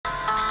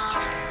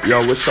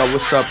Yo, what's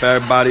up,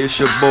 everybody? It's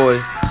your boy,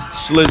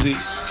 Slizzy.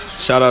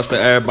 Shout outs to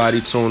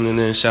everybody tuning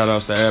in. Shout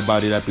outs to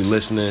everybody that be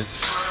listening.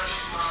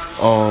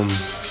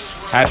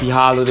 Happy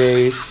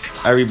holidays.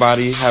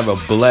 Everybody have a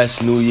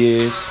blessed New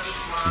Year's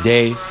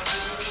day.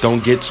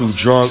 Don't get too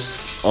drunk.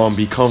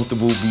 Be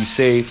comfortable, be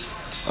safe.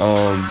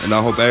 And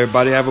I hope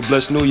everybody have a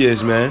blessed New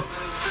Year's, man.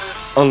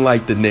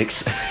 Unlike the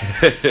Knicks.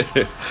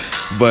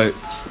 But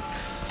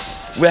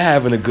we're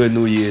having a good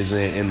New Year's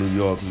in New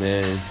York,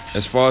 man.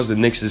 As far as the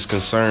Knicks is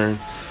concerned,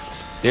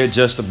 they're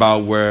just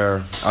about where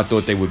I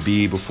thought they would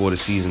be before the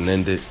season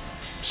ended.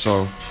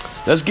 So,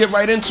 let's get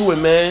right into it,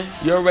 man.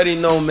 You already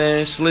know,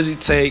 man. Slizzy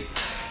Take.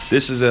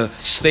 This is a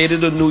State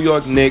of the New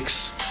York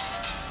Knicks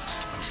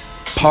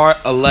Part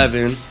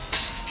 11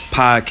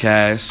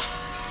 podcast.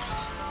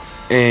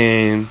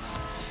 And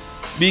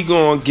we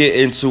gonna get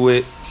into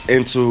a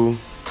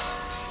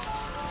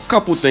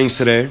couple things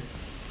today.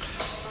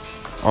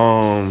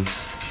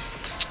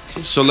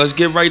 So let's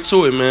get right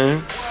to it,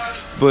 man.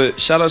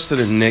 But shout outs to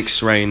the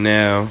Knicks right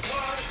now.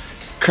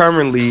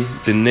 Currently,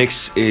 the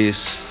Knicks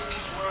is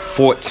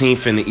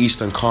 14th in the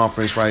Eastern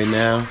Conference right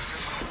now.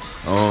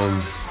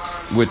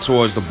 We're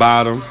towards the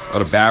bottom of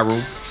the barrel.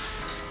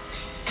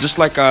 Just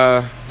like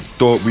I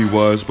thought we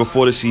was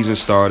before the season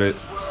started.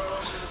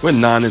 We're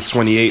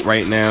 9-28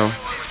 right now.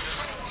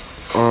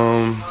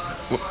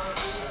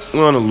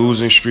 We're on a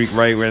losing streak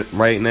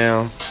right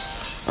now.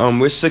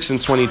 We're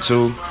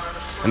 6-22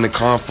 in the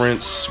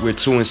conference. We're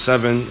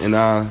 2-7 in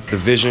our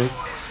division.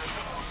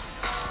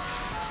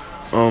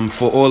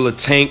 For all the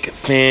tank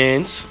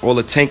fans, all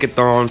the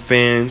tankathon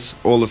fans,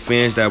 all the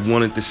fans that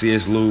wanted to see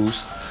us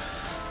lose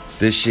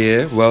this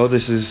year, well,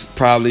 this is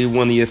probably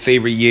one of your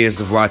favorite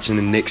years of watching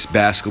the Knicks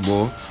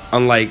basketball.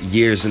 Unlike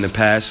years in the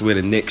past where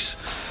the Knicks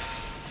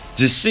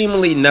just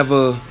seemingly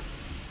never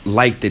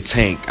liked the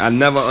tank. I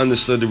never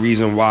understood the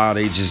reason why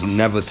they just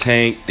never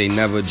tanked. They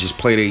never just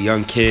play their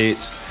young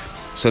kids.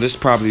 So this is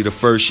probably the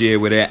first year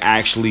where they're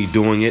actually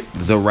doing it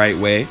the right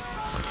way.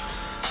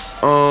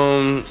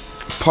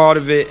 Part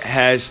of it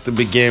has to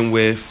begin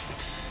with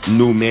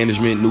new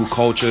management, new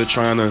culture,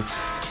 trying to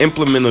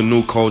implement a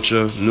new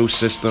culture, new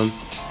system.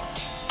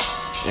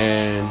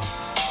 And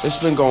it's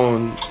been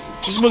going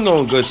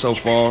good so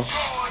far.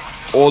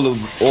 All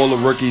the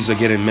rookies are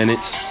getting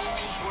minutes.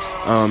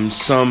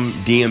 Some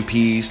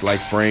DMPs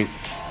like Frank.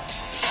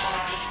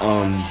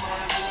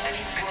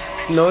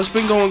 It's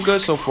been going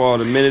good so far.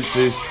 The minutes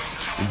is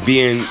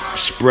being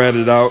spread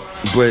out,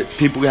 but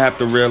people have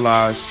to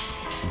realize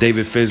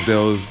David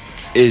Fizdale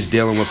is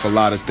dealing with a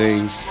lot of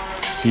things.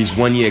 He's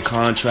 1-year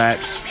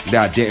contracts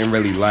that I didn't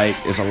really like.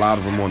 There's a lot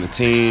of them on the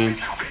team.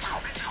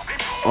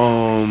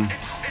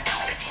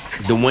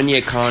 The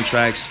 1-year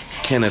contracts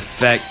can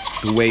affect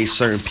the way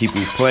certain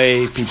people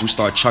play. People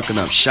start chucking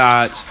up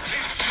shots.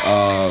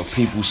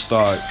 People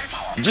start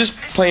just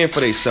playing for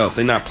themselves.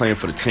 They're not playing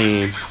for the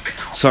team.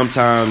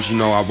 Sometimes,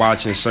 I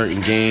watch in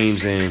certain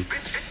games, and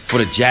for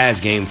the Jazz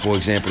game, for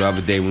example, the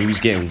other day when he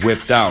was getting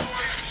whipped out,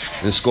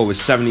 and the score was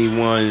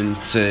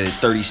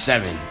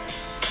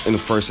 71-37 in the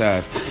first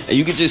half. And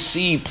you could just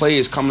see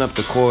players coming up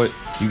the court.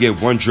 You get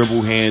one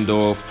dribble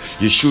handoff.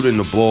 You're shooting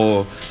the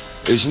ball.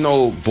 There's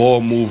no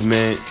ball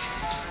movement.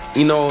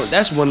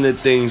 That's one of the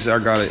things I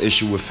got an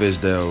issue with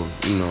Fizdale.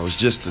 It's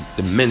just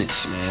the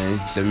minutes,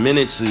 man. The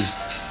minutes is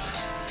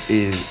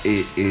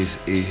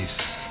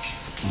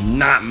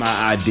not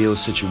my ideal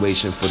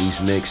situation for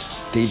these Knicks.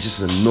 They just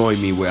annoy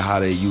me with how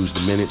they use the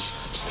minutes.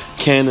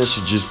 Cannon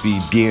should just be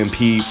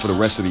DMP for the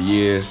rest of the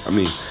year.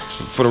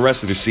 For the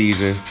rest of the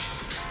season.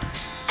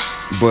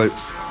 But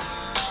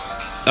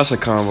that's a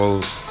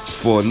convo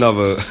for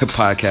another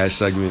podcast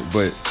segment.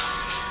 But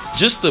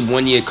just the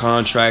 1-year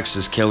contracts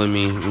is killing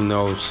me.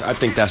 I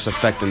think that's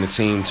affecting the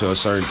team to a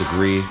certain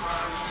degree.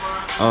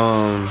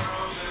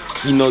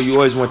 You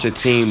always want your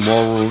team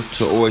moral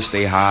to always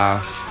stay high.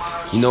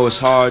 It's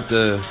hard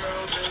to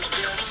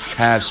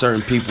have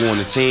certain people on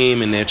the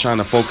team and they're trying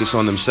to focus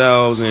on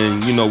themselves,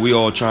 and we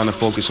all trying to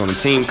focus on the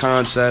team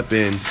concept,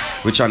 and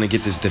we're trying to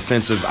get this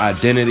defensive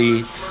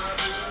identity,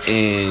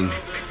 and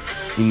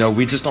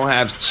we just don't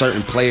have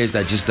certain players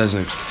that just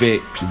doesn't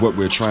fit what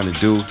we're trying to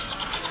do.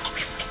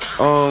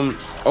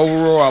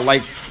 Overall, I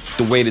like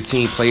the way the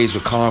team plays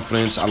with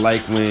confidence. I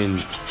like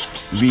when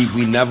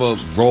we never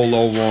roll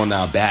over on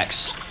our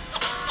backs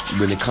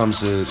when it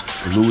comes to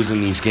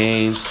losing these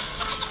games.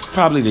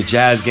 Probably the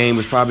Jazz game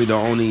was probably the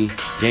only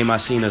game I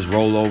seen us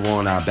roll over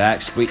on our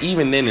backs. But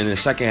even then, in the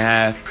second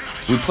half,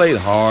 we played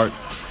hard.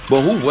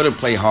 But who wouldn't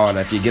play hard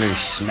if you're getting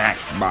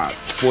smacked by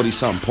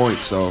 40-something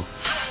points? So,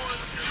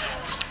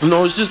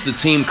 it's just the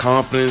team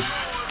confidence.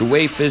 The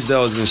way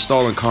Fizdale is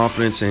installing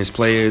confidence in his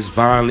players. He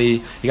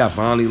got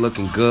Vonleh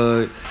looking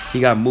good. He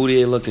got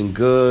Moutier looking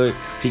good.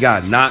 He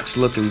got Knox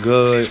looking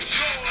good.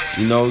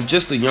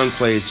 Just the young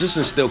players, just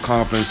instill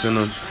confidence in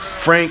them.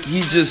 Frank,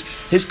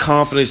 his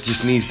confidence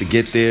just needs to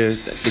get there.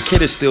 The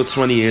kid is still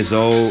 20 years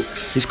old.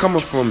 He's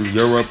coming from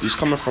Europe. He's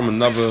coming from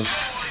another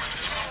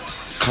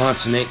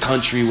continent,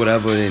 country,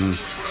 whatever, and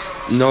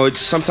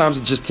Sometimes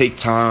it just takes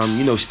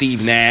time.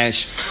 Steve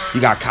Nash,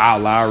 you got Kyle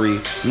Lowry.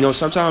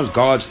 Sometimes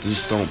guards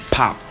just don't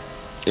pop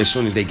as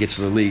soon as they get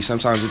to the league.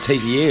 Sometimes it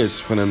takes years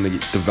for them to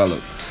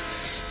develop.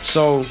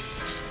 So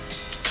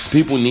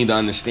people need to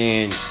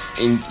understand,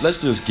 and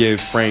let's just give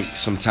Frank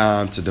some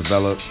time to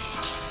develop.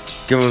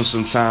 Give him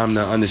some time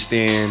to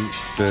understand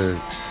the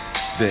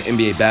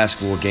NBA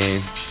basketball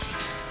game.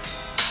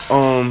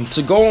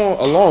 To go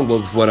along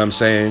with what I'm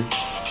saying,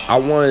 I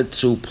wanted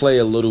to play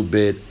a little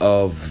bit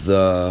of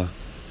the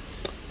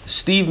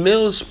Steve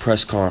Mills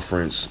press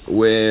conference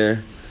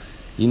where,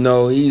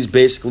 he's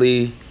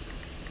basically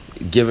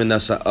giving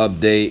us an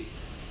update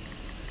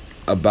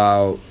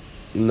about,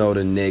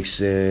 the Knicks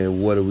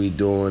and what are we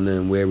doing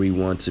and where we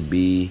want to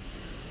be.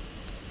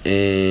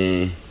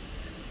 And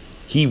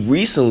he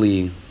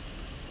recently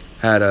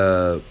had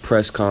a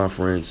press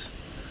conference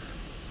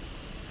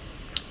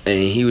and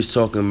he was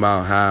talking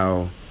about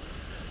how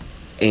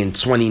in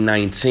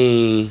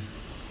 2019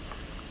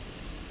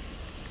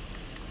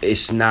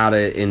 it's not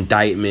an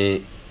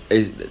indictment.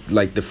 It's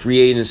like the free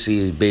agency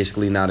is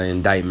basically not an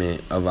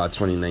indictment of our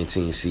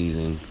 2019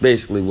 season.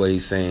 Basically what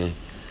he's saying.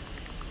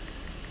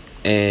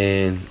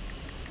 And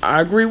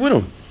I agree with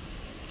him.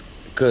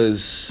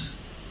 Because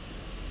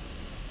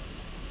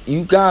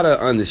you gotta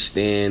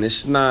understand,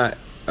 it's not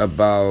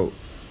about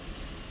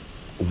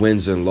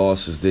wins and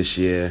losses this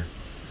year.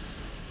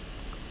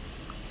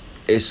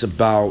 It's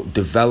about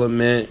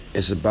development.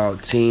 It's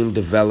about team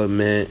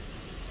development.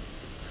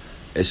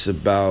 It's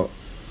about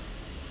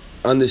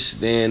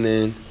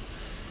understanding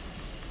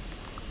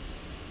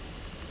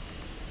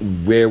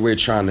where we're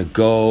trying to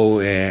go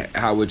and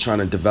how we're trying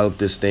to develop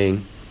this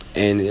thing.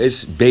 And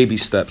it's baby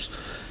steps.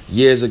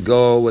 Years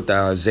ago with the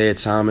Isaiah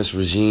Thomas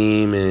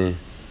regime and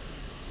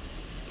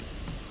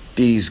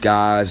these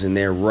guys, and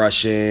they're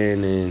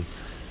rushing and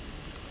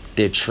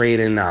they're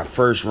trading our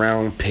first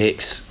round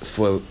picks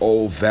for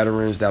old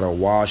veterans that are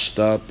washed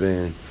up,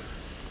 and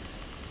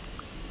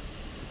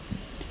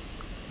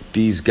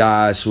these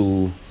guys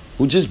who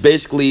just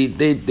basically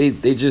they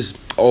just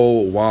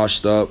old,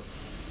 washed up.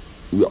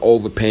 We're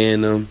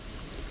overpaying them.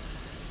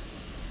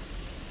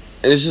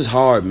 And it's just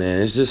hard,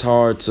 man. It's just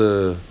hard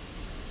to,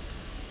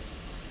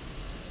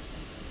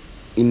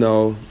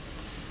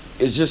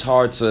 it's just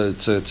hard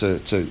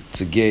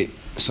to get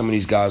some of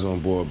these guys on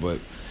board. But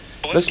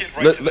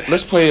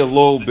let's play a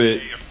little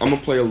bit. I'm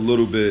gonna play a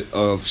little bit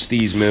of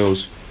Steve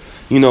Mills,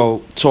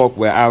 talk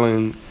with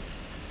Alan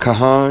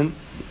Kahan.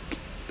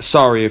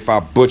 Sorry if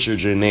I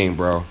butchered your name,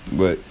 bro,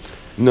 but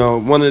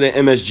one of the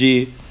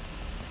MSG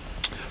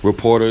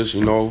reporters,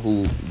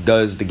 who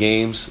does the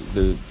games,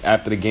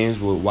 after the games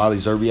with Wally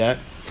Zerbiak.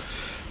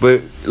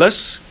 But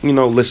let's,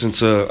 listen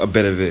to a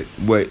bit of it,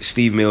 what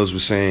Steve Mills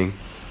was saying,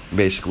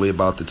 basically,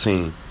 about the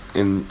team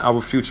and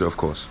our future, of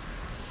course.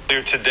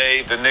 Earlier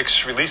today, the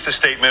Knicks released a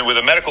statement with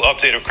a medical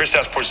update of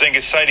Kristaps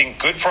Porzingis, citing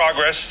good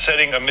progress,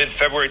 setting a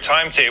mid-February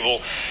timetable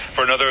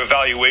for another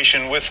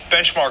evaluation with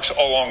benchmarks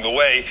along the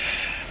way.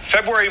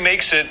 February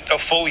makes it a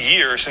full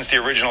year since the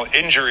original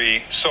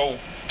injury, so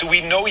do we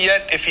know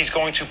yet if he's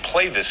going to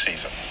play this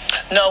season?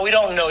 No, we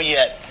don't know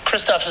yet.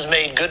 Kristaps has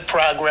made good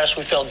progress.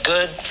 We felt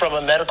good from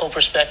a medical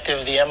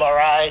perspective. The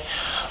MRI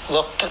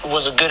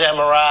was a good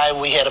MRI.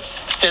 We had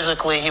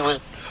physically, he was...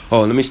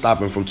 Oh, let me stop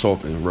him from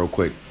talking real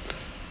quick.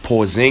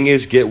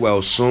 Porzingis, get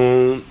well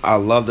soon. I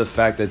love the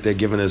fact that they're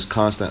giving us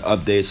constant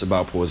updates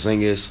about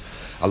Porzingis.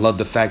 I love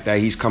the fact that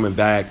he's coming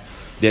back.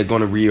 They're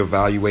going to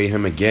reevaluate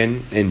him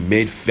again in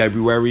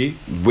mid-February,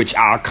 which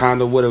I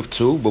kind of would have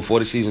too before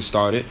the season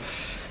started.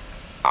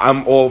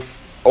 I'm off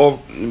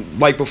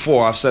like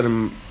before. I've said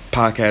in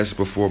podcasts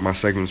before, my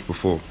segments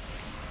before,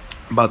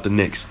 about the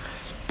Knicks.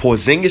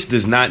 Porzingis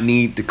does not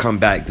need to come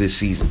back this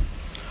season.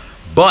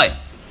 But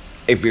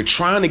if you're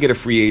trying to get a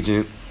free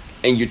agent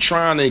and you're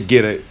trying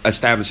to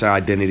establish an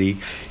identity,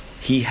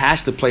 he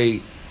has to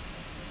play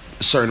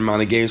a certain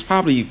amount of games,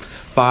 probably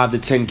 5 to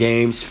 10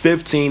 games.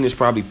 15 is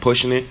probably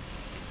pushing it.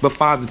 But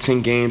 5 to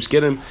 10 games,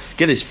 get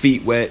his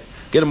feet wet,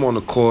 get him on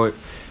the court,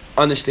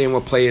 understand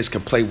what players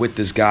can play with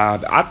this guy.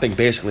 I think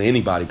basically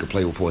anybody could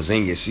play with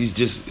Porzingis. He's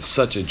just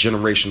such a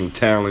generational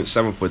talent.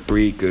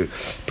 7'3", could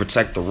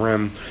protect the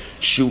rim,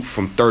 shoot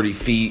from 30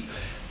 feet,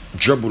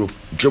 dribble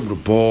the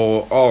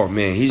ball. Oh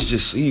man,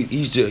 he's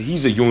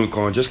a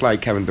unicorn, just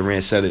like Kevin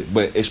Durant said it.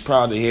 But it's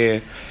proud to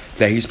hear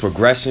that he's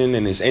progressing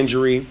in his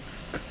injury.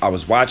 I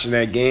was watching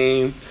that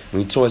game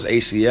when he tore his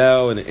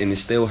ACL, and it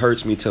still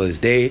hurts me till this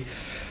day.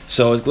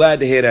 So it's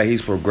glad to hear that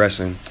he's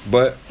progressing.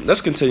 But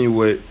let's continue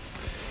with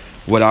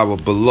what our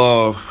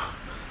beloved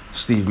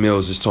Steve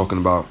Mills is talking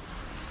about.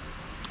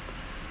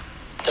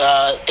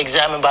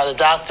 Examined by the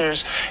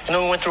doctors, and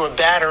then we went through a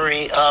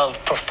battery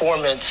of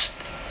performance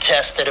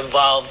tests that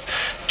involved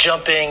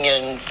jumping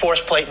and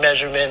force plate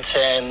measurements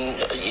and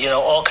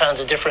all kinds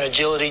of different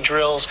agility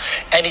drills,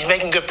 and he's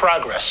making good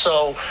progress.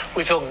 So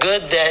we feel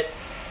good that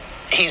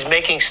he's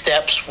making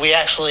steps.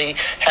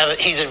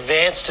 He's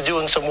advanced to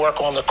doing some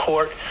work on the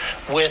court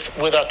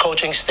with our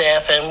coaching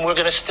staff, and we're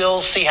going to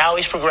still see how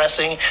he's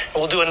progressing, and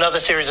we'll do another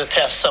series of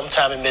tests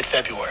sometime in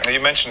mid-February. Now, you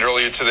mentioned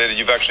earlier today that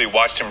you've actually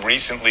watched him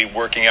recently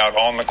working out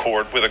on the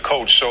court with a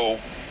coach. So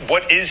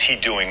what is he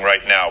doing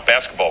right now,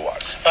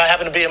 basketball-wise? I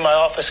happened to be in my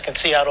office, could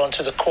see out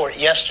onto the court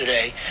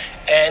yesterday,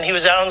 and he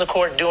was out on the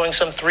court doing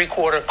some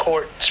three-quarter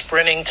court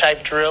sprinting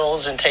type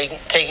drills and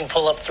taking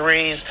pull-up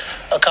threes,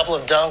 a couple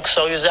of dunks.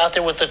 So he was out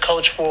there with the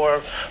coach for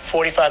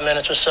 45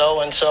 minutes or so,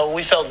 and so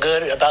we felt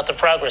good about the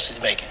progress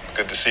he's making.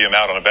 Good to see him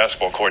out on a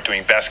basketball court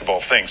doing basketball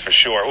things, for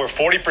sure. We're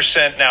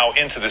 40% now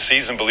into the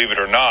season, believe it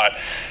or not.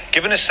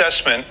 Give an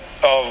assessment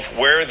of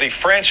where the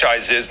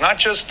franchise is, not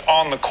just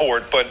on the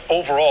court, but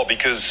overall,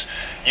 because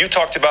you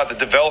talked about the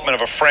development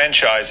of a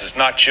franchise is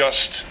not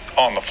just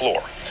on the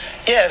floor.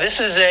 Yeah, this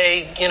is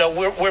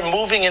we're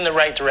moving in the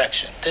right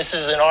direction. This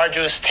is an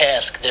arduous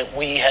task that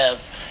we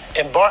have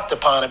embarked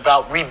upon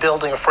about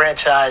rebuilding a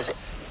franchise.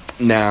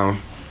 Now,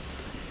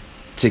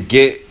 to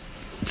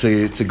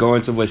go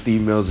into what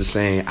Steve Mills is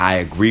saying, I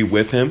agree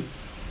with him.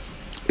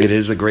 It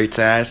is a great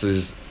task.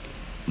 It's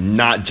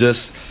not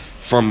just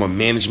from a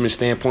management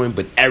standpoint,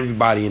 but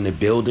everybody in the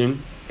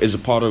building is a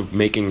part of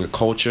making a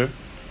culture,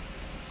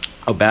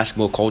 a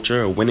basketball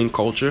culture, a winning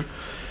culture.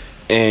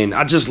 And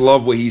I just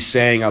love what he's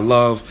saying. I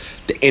love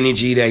the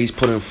energy that he's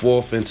putting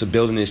forth into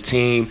building his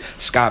team.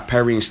 Scott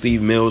Perry and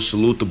Steve Mills,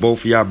 salute to both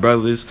of y'all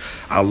brothers.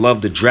 I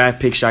love the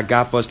draft picks y'all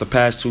got for us the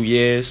past 2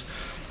 years.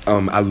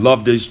 I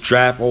love this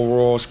draft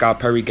overall Scott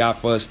Perry got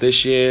for us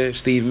this year.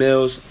 Steve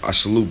Mills, I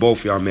salute both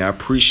of y'all, man. I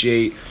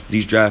appreciate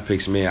these draft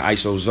picks, man.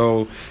 Iso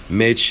Zoe,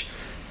 Mitch,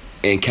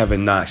 and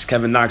Kevin Knox.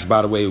 Kevin Knox,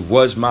 by the way,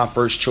 was my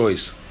first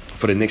choice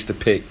for the Knicks to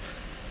pick.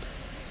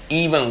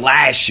 Even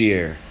last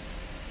year,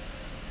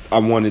 I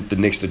wanted the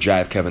Knicks to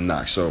draft Kevin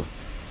Knox. So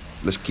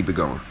let's keep it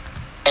going.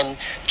 And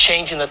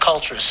changing the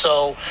culture.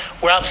 So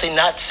we're obviously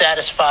not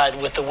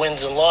satisfied with the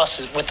wins and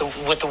losses, with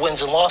the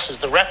wins and losses,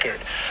 the record.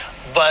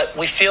 But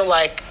we feel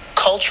like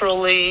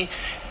culturally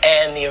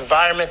and the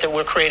environment that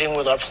we're creating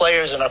with our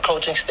players and our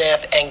coaching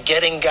staff and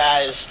getting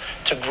guys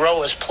to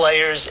grow as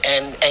players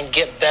and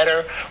get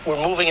better,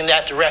 we're moving in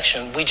that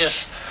direction. We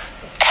just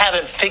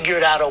haven't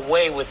figured out a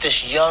way with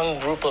this young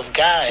group of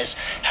guys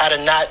how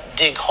to not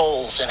dig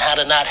holes and how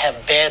to not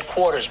have bad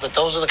quarters. But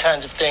those are the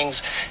kinds of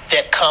things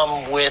that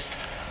come with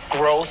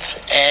growth,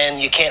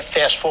 and you can't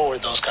fast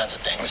forward those kinds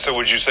of things. So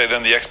would you say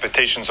then the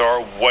expectations are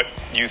what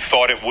you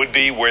thought it would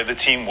be, where the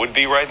team would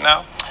be right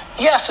now?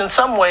 Yes, in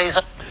some ways.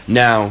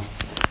 Now,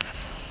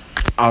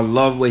 I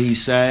love what he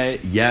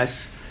said,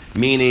 yes,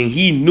 meaning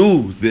he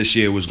knew this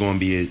year was going to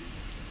be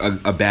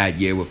a bad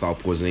year without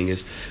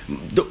Porzingis.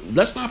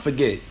 Let's not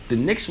forget, the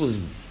Knicks was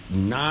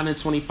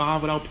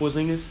 9-25 without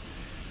Porzingis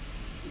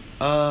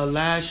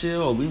last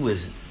year, or we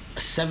was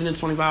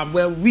 7-25.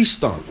 Well, we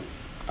stunk.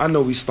 I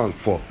know we stunk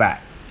for a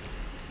fact.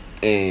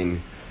 And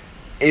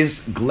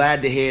it's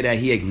glad to hear that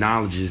he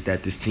acknowledges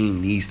that this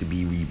team needs to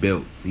be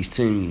rebuilt. This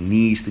team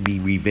needs to be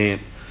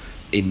revamped.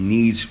 It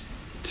needs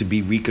to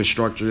be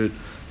reconstructed.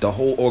 The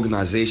whole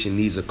organization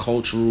needs a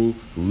cultural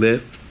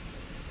lift.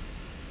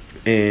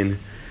 And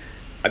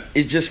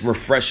it's just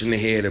refreshing to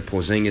hear the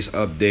Porzingis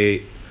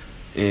update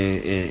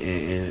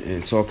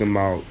and talking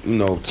about,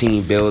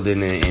 team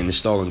building and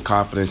installing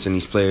confidence in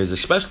these players,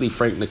 especially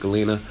Frank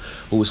Ntilikina,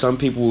 who some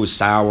people were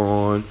sour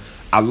on.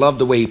 I love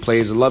the way he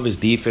plays. I love his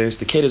defense.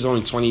 The kid is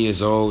only 20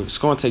 years old. It's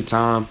going to take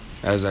time,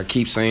 as I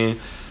keep saying.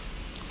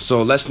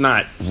 So let's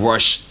not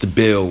rush the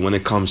bill when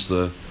it comes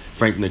to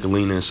Frank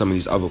Ntilikina and some of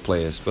these other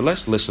players. But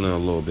let's listen a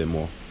little bit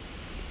more.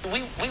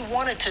 We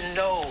wanted to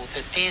know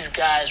that these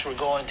guys were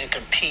going to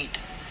compete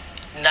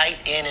night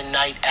in and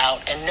night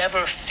out and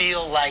never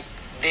feel like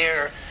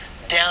they're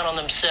down on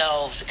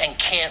themselves and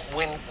can't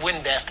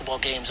win basketball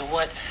games. And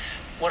what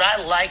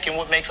I like and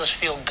what makes us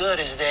feel good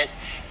is that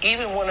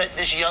even when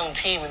this young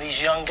team and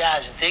these young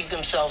guys dig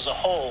themselves a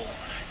hole,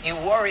 you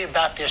worry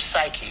about their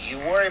psyche. You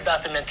worry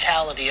about the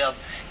mentality of,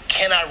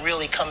 can I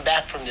really come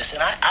back from this?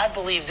 And I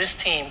believe this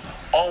team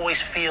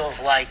always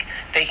feels like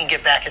they can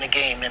get back in a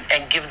game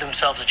and give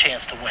themselves a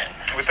chance to win.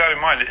 With that in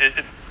mind,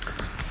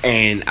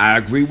 and I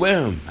agree with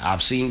him.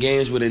 I've seen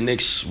games where the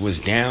Knicks was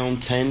down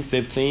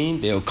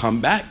 10-15. They'll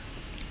come back.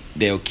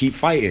 They'll keep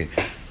fighting.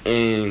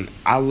 And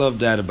I love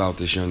that about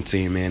this young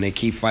team, man. They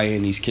keep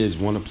fighting. These kids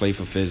want to play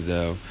for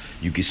Fizdale.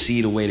 You can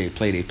see the way they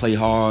play. They play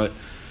hard.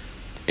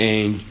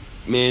 And,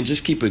 man,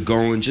 just keep it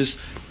going. Just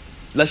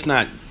let's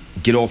not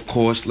get off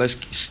course. Let's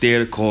stay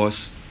the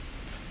course.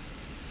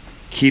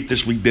 Keep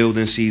this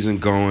rebuilding season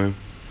going.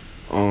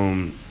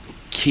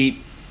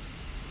 Keep,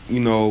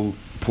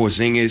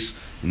 Porzingis'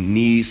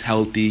 knees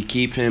healthy.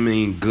 Keep him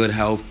in good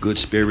health, good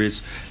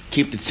spirits.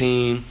 Keep the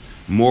team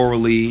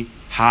morally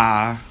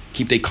high.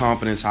 Keep their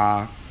confidence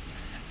high.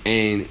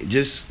 And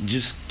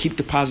just keep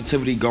the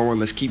positivity going.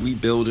 Let's keep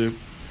rebuilding.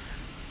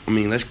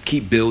 Let's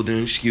keep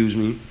building,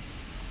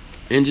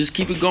 and just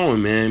keep it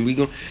going, man.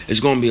 It's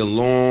going to be a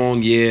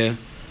long year,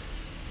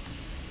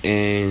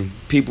 and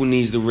people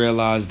needs to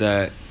realize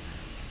that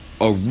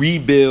a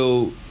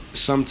rebuild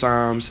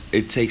sometimes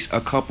it takes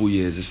a couple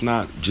years. It's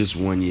not just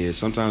 1 year.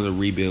 Sometimes a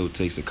rebuild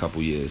takes a couple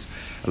years.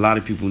 A lot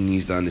of people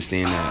need to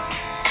understand that.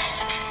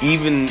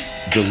 Even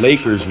the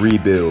Lakers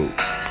rebuild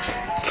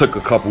took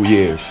a couple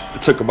years.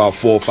 It took about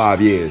 4 or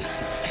 5 years.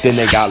 Then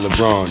they got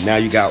LeBron. Now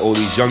you got all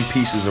these young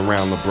pieces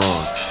around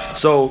LeBron.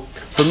 So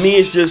for me,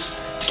 it's just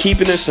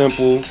keeping it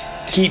simple,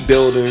 keep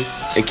building,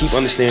 and keep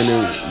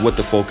understanding what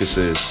the focus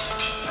is.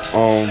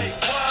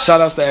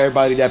 Shout outs to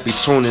everybody that be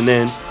tuning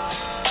in.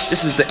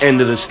 This is the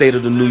end of the State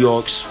of the New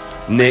York's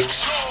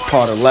Knicks,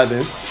 part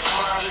 11.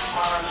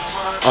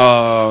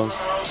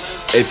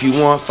 If you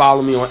want,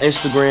 follow me on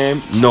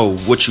Instagram. No,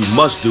 what you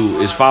must do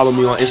is follow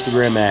me on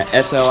Instagram at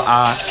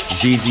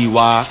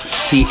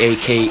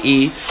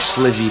SLIZZYTAKE,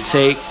 Slizzy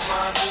Take.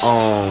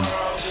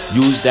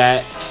 Use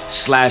that /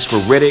 for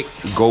Reddit.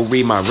 Go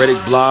read my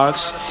Reddit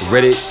blogs,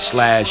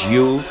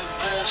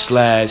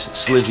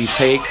 Reddit/u/Slizzy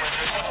Take.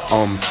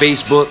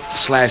 Facebook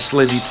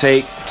 /Slizzy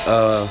Take.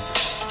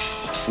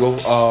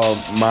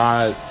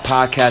 My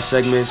podcast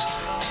segments,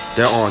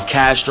 they're on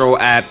Castro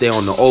app, they're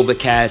on the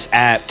Overcast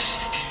app,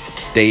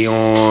 they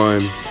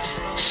on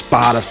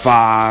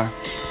Spotify,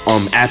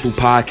 Apple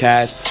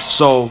Podcasts.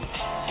 So,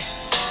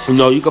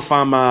 you can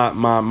find my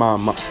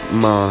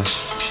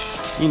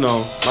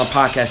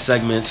podcast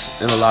segments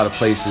in a lot of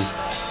places.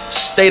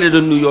 State of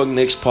the New York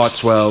Knicks part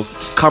 12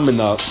 coming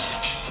up.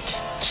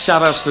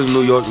 Shout outs to the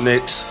New York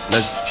Knicks.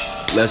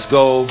 Let's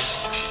go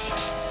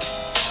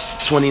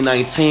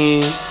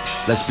 2019.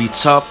 Let's be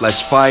tough. Let's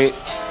fight.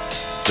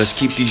 Let's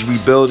keep these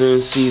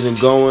rebuilding season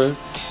going.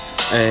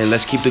 And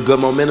let's keep the good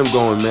momentum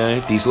going,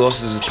 man. These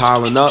losses is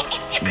piling up.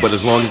 But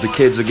as long as the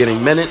kids are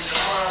getting minutes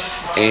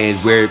and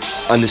we're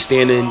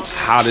understanding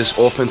how this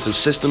offensive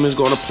system is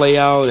going to play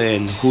out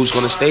and who's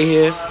going to stay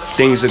here,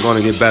 things are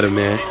going to get better,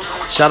 man.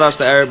 Shout outs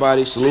to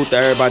everybody. Salute to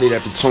everybody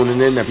that be tuning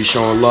in, that be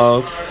showing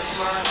love.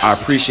 I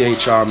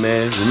appreciate y'all,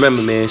 man.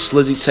 Remember, man,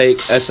 Slizzy Take,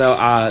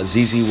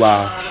 SLIZZY.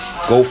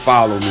 Go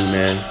follow me,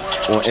 man.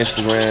 On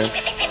Instagram,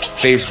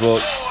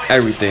 Facebook,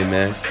 everything,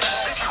 man.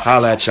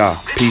 Holla at y'all.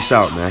 Peace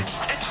out, man.